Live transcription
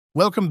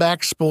Welcome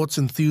back, sports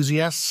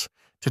enthusiasts.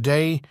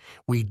 Today,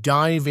 we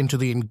dive into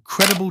the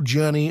incredible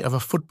journey of a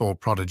football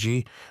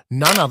prodigy,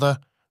 none other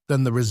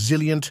than the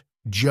resilient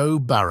Joe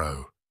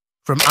Burrow.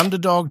 From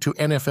underdog to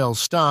NFL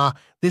star,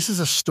 this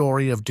is a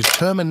story of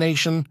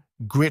determination,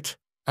 grit,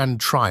 and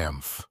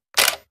triumph.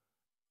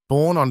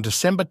 Born on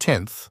December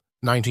 10th,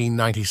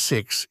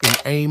 1996, in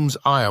Ames,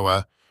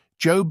 Iowa,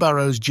 Joe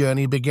Burrow's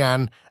journey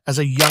began as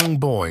a young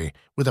boy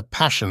with a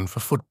passion for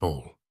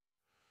football.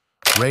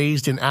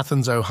 Raised in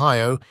Athens,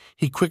 Ohio,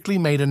 he quickly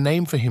made a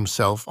name for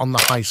himself on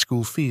the high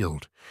school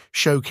field,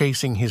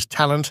 showcasing his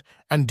talent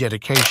and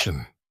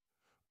dedication.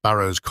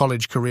 Burrow's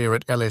college career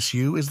at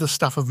LSU is the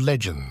stuff of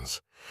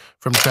legends.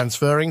 From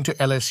transferring to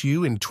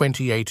LSU in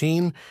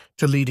 2018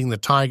 to leading the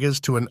Tigers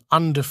to an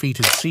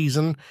undefeated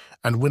season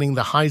and winning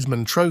the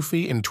Heisman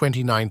Trophy in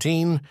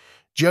 2019,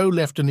 Joe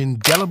left an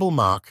indelible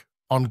mark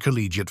on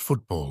collegiate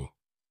football.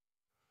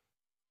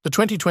 The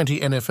 2020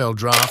 NFL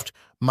Draft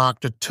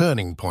marked a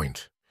turning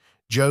point.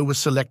 Joe was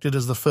selected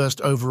as the first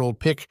overall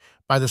pick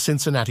by the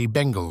Cincinnati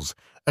Bengals,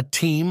 a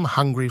team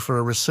hungry for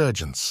a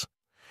resurgence.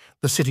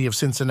 The city of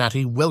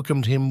Cincinnati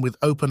welcomed him with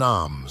open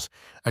arms,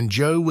 and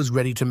Joe was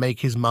ready to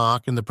make his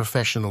mark in the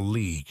professional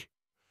league.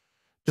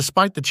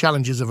 Despite the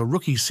challenges of a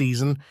rookie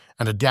season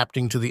and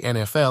adapting to the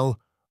NFL,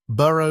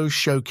 Burrow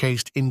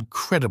showcased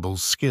incredible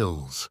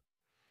skills.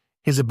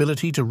 His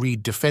ability to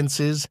read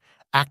defenses,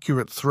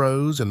 accurate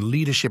throws, and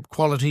leadership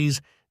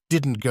qualities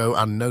didn't go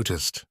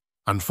unnoticed.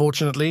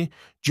 Unfortunately,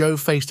 Joe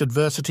faced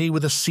adversity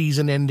with a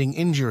season-ending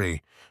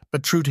injury,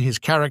 but true to his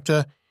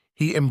character,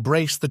 he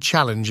embraced the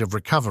challenge of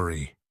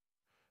recovery.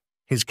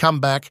 His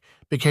comeback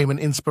became an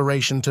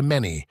inspiration to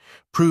many,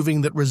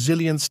 proving that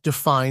resilience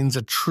defines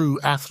a true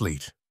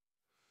athlete.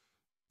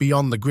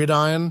 Beyond the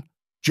gridiron,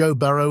 Joe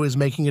Burrow is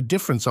making a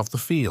difference off the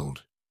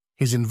field.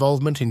 His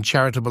involvement in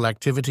charitable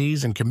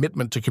activities and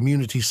commitment to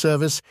community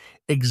service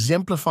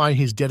exemplify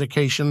his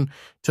dedication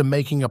to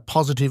making a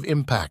positive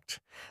impact,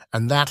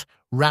 and that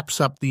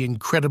wraps up the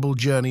incredible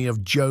journey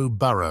of Joe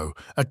Burrow,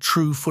 a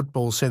true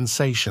football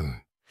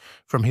sensation.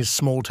 From his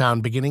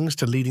small-town beginnings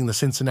to leading the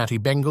Cincinnati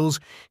Bengals,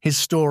 his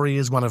story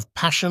is one of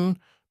passion,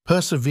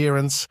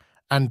 perseverance,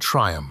 and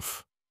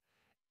triumph.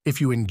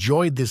 If you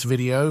enjoyed this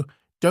video,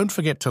 don't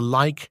forget to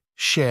like,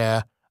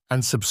 share,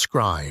 and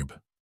subscribe.